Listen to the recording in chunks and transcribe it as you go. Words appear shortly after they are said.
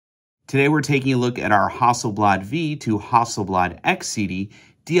Today we're taking a look at our Hasselblad V to Hasselblad XCD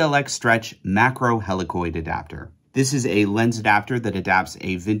DLX Stretch macro helicoid adapter. This is a lens adapter that adapts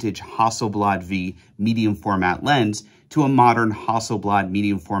a vintage Hasselblad V medium format lens to a modern Hasselblad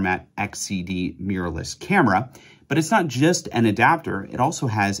medium format XCD mirrorless camera. But it's not just an adapter, it also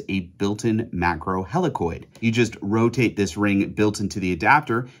has a built-in macro helicoid. You just rotate this ring built into the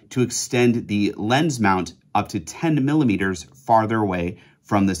adapter to extend the lens mount up to 10 millimeters farther away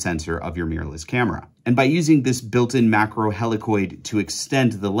from the sensor of your mirrorless camera. And by using this built-in macro helicoid to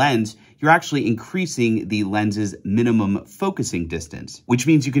extend the lens, you're actually increasing the lens's minimum focusing distance, which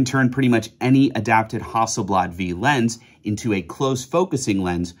means you can turn pretty much any adapted Hasselblad V lens into a close focusing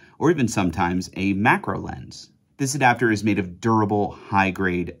lens, or even sometimes a macro lens. This adapter is made of durable,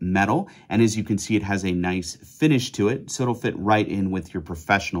 high-grade metal, and as you can see, it has a nice finish to it, so it'll fit right in with your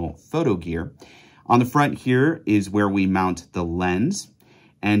professional photo gear. On the front here is where we mount the lens,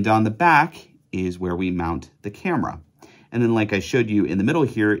 and on the back is where we mount the camera. And then like I showed you in the middle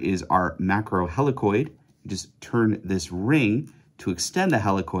here is our macro helicoid. You just turn this ring to extend the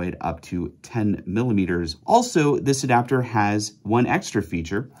helicoid up to 10 millimeters. Also, this adapter has one extra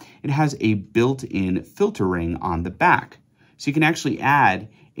feature. It has a built-in filter ring on the back. So you can actually add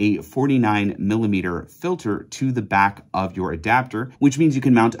a 49 millimeter filter to the back of your adapter, which means you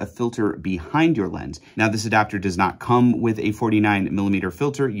can mount a filter behind your lens. Now, this adapter does not come with a 49 millimeter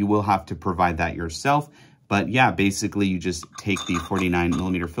filter. You will have to provide that yourself. But yeah, basically you just take the 49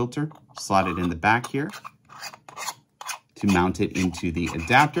 millimeter filter, slot it in the back here to mount it into the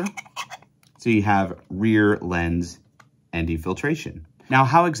adapter. So you have rear lens ND filtration. Now,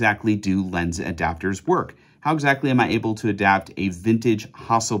 how exactly do lens adapters work? How exactly am I able to adapt a vintage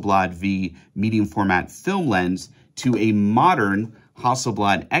Hasselblad V medium format film lens to a modern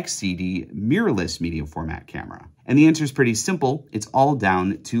Hasselblad XCD mirrorless medium format camera? And the answer is pretty simple. It's all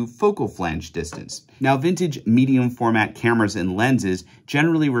down to focal flange distance. Now, vintage medium format cameras and lenses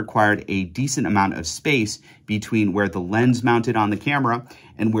generally required a decent amount of space between where the lens mounted on the camera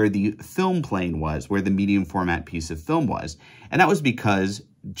and where the film plane was, where the medium format piece of film was. And that was because,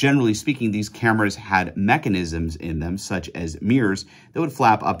 generally speaking, these cameras had mechanisms in them, such as mirrors, that would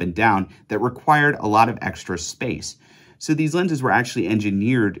flap up and down that required a lot of extra space. So these lenses were actually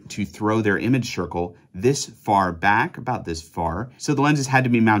engineered to throw their image circle this far back, about this far. So the lenses had to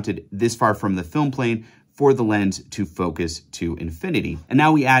be mounted this far from the film plane for the lens to focus to infinity. And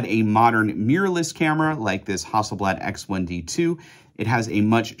now we add a modern mirrorless camera like this Hasselblad X1D2. It has a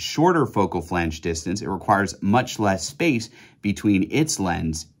much shorter focal flange distance. It requires much less space between its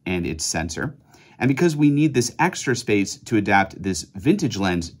lens and its sensor. And because we need this extra space to adapt this vintage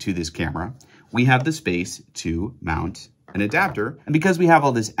lens to this camera, we have the space to mount an adapter. And because we have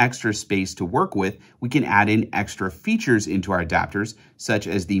all this extra space to work with, we can add in extra features into our adapters, such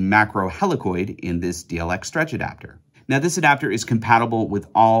as the macro helicoid in this DLX Stretch adapter. Now, this adapter is compatible with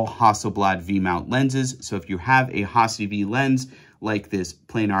all Hasselblad V-mount lenses. So if you have a Hassi V lens, like this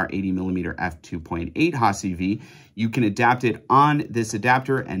planar 80mm f2.8 Hassi V, you can adapt it on this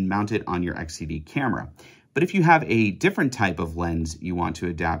adapter and mount it on your XCD camera. But if you have a different type of lens you want to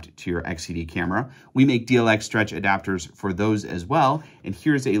adapt to your XCD camera, we make DLX Stretch adapters for those as well. And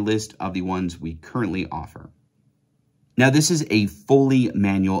here's a list of the ones we currently offer. Now, this is a fully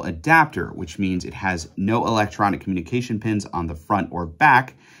manual adapter, which means it has no electronic communication pins on the front or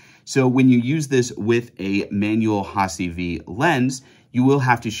back. So when you use this with a manual Hassi V lens, you will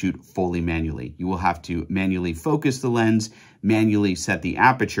have to shoot fully manually. You will have to manually focus the lens, manually set the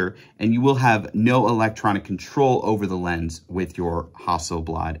aperture, and you will have no electronic control over the lens with your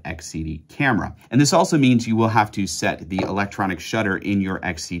Hasselblad XCD camera. And this also means you will have to set the electronic shutter in your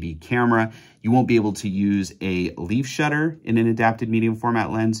XCD camera. You won't be able to use a leaf shutter in an adapted medium format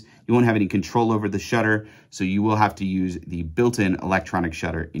lens. You won't have any control over the shutter, so you will have to use the built-in electronic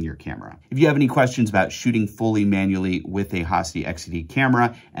shutter in your camera. If you have any questions about shooting fully manually with a Hassi XCD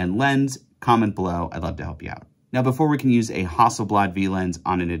camera and lens, comment below. I'd love to help you out. Now, before we can use a Hasselblad V lens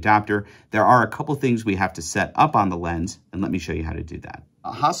on an adapter, there are a couple things we have to set up on the lens, and let me show you how to do that.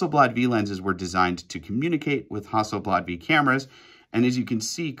 Hasselblad V lenses were designed to communicate with Hasselblad V cameras, and as you can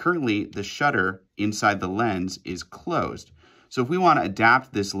see, currently the shutter inside the lens is closed. So if we want to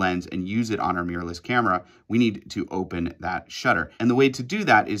adapt this lens and use it on our mirrorless camera, we need to open that shutter. And the way to do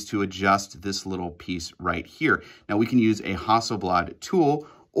that is to adjust this little piece right here. Now, we can use a Hasselblad tool,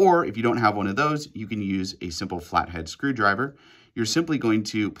 or if you don't have one of those, you can use a simple flathead screwdriver. You're simply going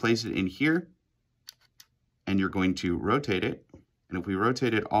to place it in here, and you're going to rotate it. And if we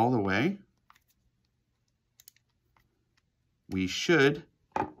rotate it all the way, we should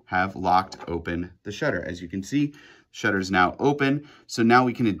have locked open the shutter. As you can see, Shutter is now open. So now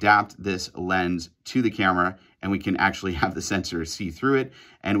we can adapt this lens to the camera and we can actually have the sensor see through it,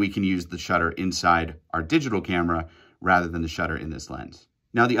 and we can use the shutter inside our digital camera rather than the shutter in this lens.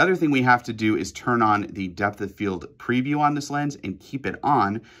 Now, the other thing we have to do is turn on the depth of field preview on this lens and keep it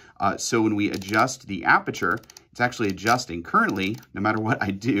on. So when we adjust the aperture, it's actually adjusting. Currently, no matter what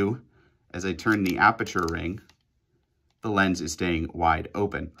I do, as I turn the aperture ring, the lens is staying wide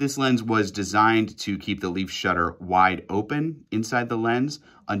open. This lens was designed to keep the leaf shutter wide open inside the lens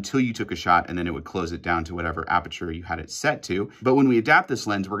until you took a shot, and then it would close it down to whatever aperture you had it set to. But when we adapt this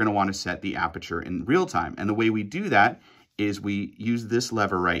lens, we're gonna wanna set the aperture in real time. And the way we do that is we use this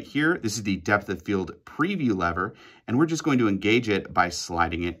lever right here. This is the depth of field preview lever, and we're just going to engage it by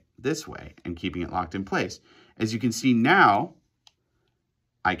sliding it this way and keeping it locked in place. As you can see now,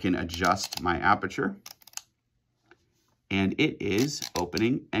 I can adjust my aperture, and it is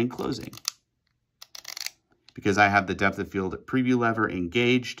opening and closing. Because I have the depth of field preview lever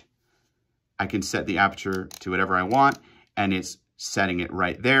engaged, I can set the aperture to whatever I want, and it's setting it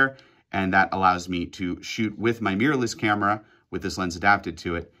right there. And that allows me to shoot with my mirrorless camera with this lens adapted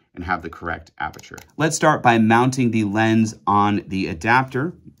to it and have the correct aperture. Let's start by mounting the lens on the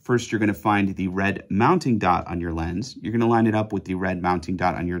adapter. First, you're gonna find the red mounting dot on your lens. You're gonna line it up with the red mounting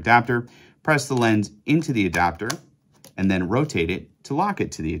dot on your adapter, press the lens into the adapter, and then rotate it to lock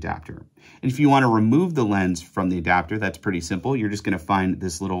it to the adapter. And if you wanna remove the lens from the adapter, that's pretty simple. You're just gonna find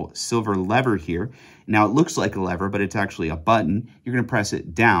this little silver lever here. Now, it looks like a lever, but it's actually a button. You're gonna press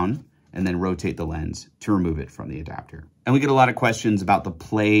it down and then rotate the lens to remove it from the adapter. And we get a lot of questions about the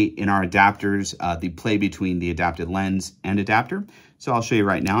play in our adapters, the play between the adapted lens and adapter. So I'll show you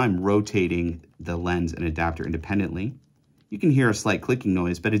right now. I'm rotating the lens and adapter independently. You can hear a slight clicking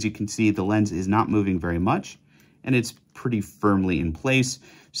noise, but as you can see, the lens is not moving very much, and it's pretty firmly in place.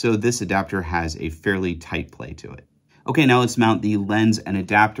 So this adapter has a fairly tight play to it. Okay, now let's mount the lens and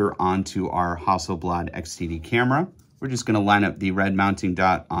adapter onto our Hasselblad XCD camera. We're just gonna line up the red mounting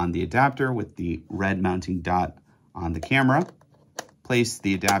dot on the adapter with the red mounting dot on the camera, place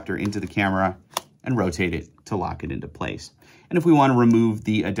the adapter into the camera, and rotate it to lock it into place. And if we wanna remove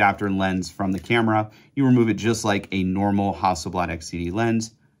the adapter lens from the camera, you remove it just like a normal Hasselblad XCD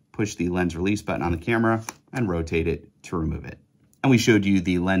lens, push the lens release button on the camera, and rotate it to remove it. And we showed you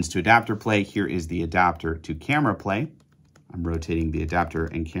the lens to adapter play. Here is the adapter to camera play. I'm rotating the adapter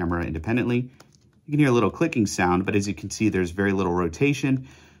and camera independently. You can hear a little clicking sound, but as you can see, there's very little rotation.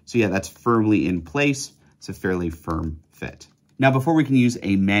 So yeah, that's firmly in place. It's a fairly firm fit. Now, before we can use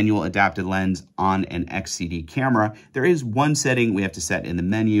a manual adapted lens on an XCD camera, there is one setting we have to set in the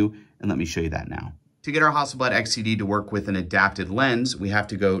menu, and let me show you that now. To get our Hasselblad XCD to work with an adapted lens, we have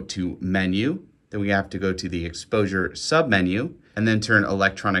to go to Menu, then we have to go to the Exposure submenu, and then turn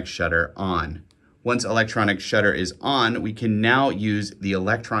Electronic Shutter on. Once Electronic Shutter is on, we can now use the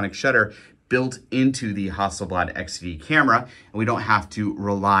electronic shutter built into the Hasselblad XCD camera, and we don't have to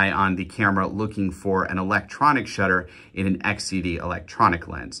rely on the camera looking for an electronic shutter in an XCD electronic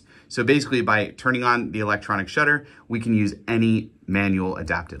lens. So basically, by turning on the electronic shutter, we can use any manual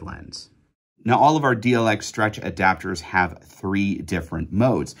adapted lens. Now, all of our DLX Stretch adapters have 3 different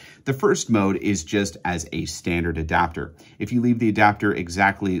modes. The first mode is just as a standard adapter. If you leave the adapter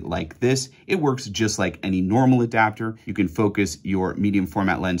exactly like this, it works just like any normal adapter. You can focus your medium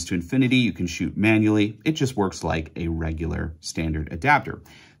format lens to infinity. You can shoot manually. It just works like a regular standard adapter.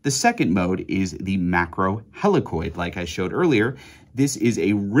 The second mode is the macro helicoid, like I showed earlier. This is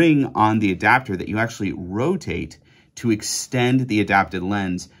a ring on the adapter that you actually rotate to extend the adapted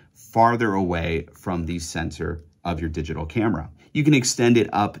lens farther away from the sensor of your digital camera. You can extend it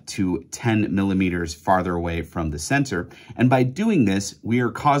up to 10 millimeters farther away from the sensor. And by doing this, we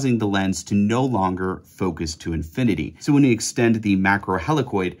are causing the lens to no longer focus to infinity. So when we extend the macro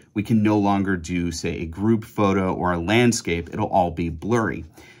helicoid, we can no longer do, say, a group photo or a landscape. It'll all be blurry.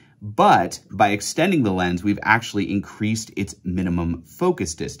 But by extending the lens, we've actually increased its minimum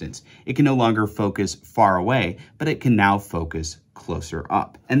focus distance. It can no longer focus far away, but it can now focus closer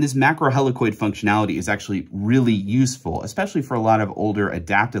up. And this macro helicoid functionality is actually really useful, especially for a lot of older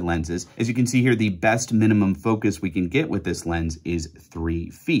adapted lenses. As you can see here, the best minimum focus we can get with this lens is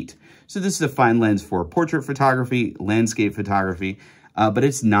 3 feet. So this is a fine lens for portrait photography, landscape photography, but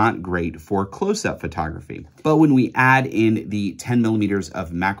it's not great for close-up photography. But when we add in the 10 millimeters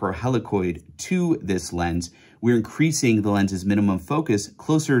of macro helicoid to this lens, we're increasing the lens's minimum focus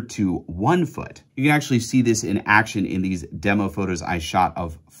closer to 1 foot. You can actually see this in action in these demo photos I shot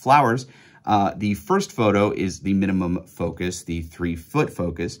of flowers. The first photo is the minimum focus, the 3-foot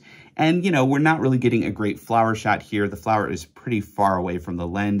focus. And, we're not really getting a great flower shot here. The flower is pretty far away from the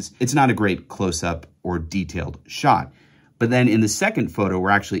lens. It's not a great close-up or detailed shot. But then in the second photo, we're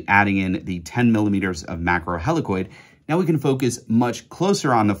actually adding in the 10 millimeters of macro helicoid. Now we can focus much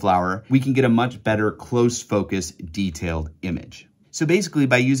closer on the flower. We can get a much better close focus detailed image. So basically,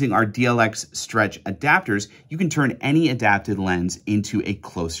 by using our DLX Stretch adapters, you can turn any adapted lens into a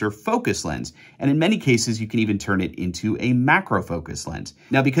closer focus lens. And in many cases, you can even turn it into a macro focus lens.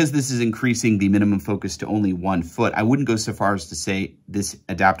 Now, because this is increasing the minimum focus to only 1 foot, I wouldn't go so far as to say this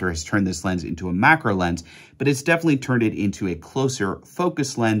adapter has turned this lens into a macro lens, but it's definitely turned it into a closer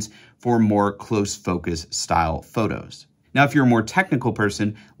focus lens for more close focus style photos. Now, if you're a more technical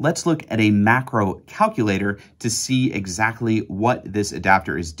person, let's look at a macro calculator to see exactly what this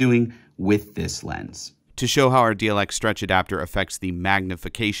adapter is doing with this lens. To show how our DLX Stretch adapter affects the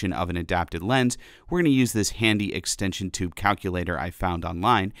magnification of an adapted lens, we're going to use this handy extension tube calculator I found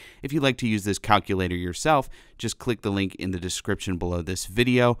online. If you'd like to use this calculator yourself, just click the link in the description below this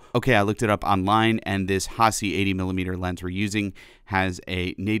video. Okay, I looked it up online, and this Hassi 80mm lens we're using has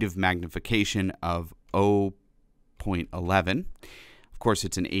a native magnification of 0.11. Of course,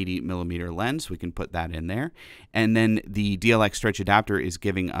 it's an 80mm lens. We can put that in there. And then the DLX Stretch adapter is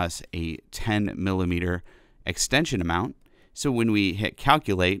giving us a 10mm extension amount. So when we hit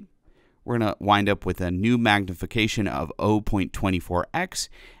calculate, we're going to wind up with a new magnification of 0.24x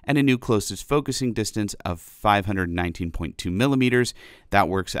and a new closest focusing distance of 519.2 millimeters. That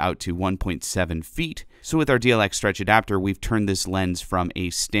works out to 1.7 feet. So with our DLX Stretch adapter, we've turned this lens from a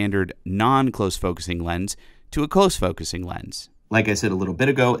standard non-close focusing lens to a close focusing lens. Like I said a little bit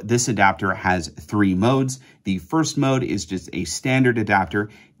ago, this adapter has 3 modes. The first mode is just a standard adapter.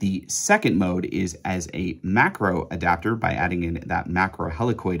 The second mode is as a macro adapter by adding in that macro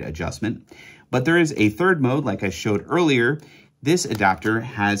helicoid adjustment. But there is a third mode, like I showed earlier. This adapter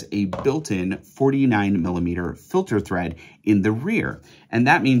has a built-in 49mm filter thread in the rear. And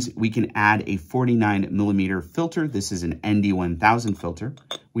that means we can add a 49mm filter. This is an ND1000 filter.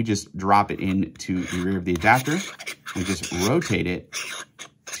 We just drop it into the rear of the adapter. We just rotate it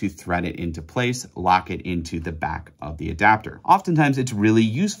to thread it into place, lock it into the back of the adapter. Oftentimes, it's really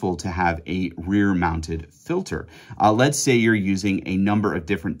useful to have a rear-mounted filter. Let's say you're using a number of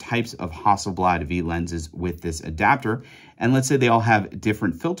different types of Hasselblad V lenses with this adapter, and let's say they all have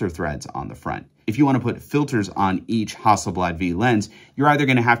different filter threads on the front. If you want to put filters on each Hasselblad V lens, you're either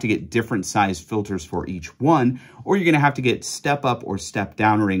going to have to get different size filters for each one, or you're going to have to get step-up or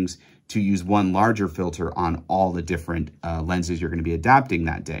step-down rings to use one larger filter on all the different lenses you're going to be adapting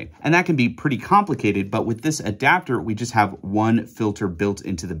that day. And that can be pretty complicated, but with this adapter, we just have one filter built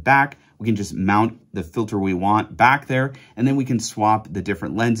into the back. We can just mount the filter we want back there, and then we can swap the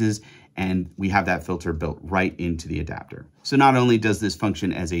different lenses, and we have that filter built right into the adapter. So not only does this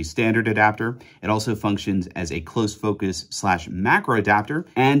function as a standard adapter, it also functions as a close focus / macro adapter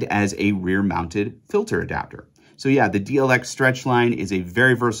and as a rear mounted filter adapter. So yeah, the DLX Stretch line is a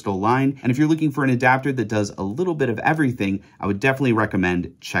very versatile line. And if you're looking for an adapter that does a little bit of everything, I would definitely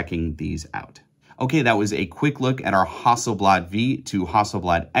recommend checking these out. Okay, that was a quick look at our Hasselblad V to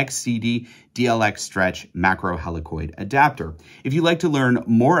Hasselblad XCD DLX Stretch macro helicoid adapter. If you'd like to learn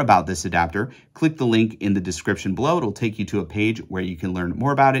more about this adapter, click the link in the description below. It'll take you to a page where you can learn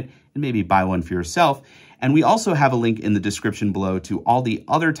more about it and maybe buy one for yourself. And we also have a link in the description below to all the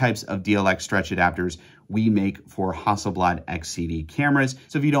other types of DLX Stretch adapters we make for Hasselblad XCD cameras.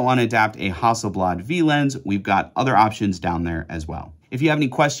 So if you don't want to adapt a Hasselblad V lens, we've got other options down there as well. If you have any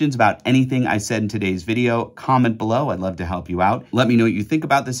questions about anything I said in today's video, comment below. I'd love to help you out. Let me know what you think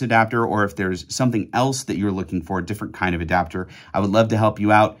about this adapter, or if there's something else that you're looking for, a different kind of adapter. I would love to help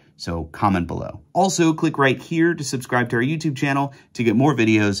you out, so comment below. Also, click right here to subscribe to our YouTube channel to get more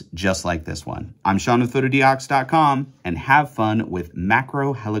videos just like this one. I'm Sean with Fotodiox.com, and have fun with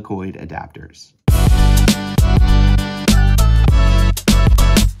macro helicoid adapters.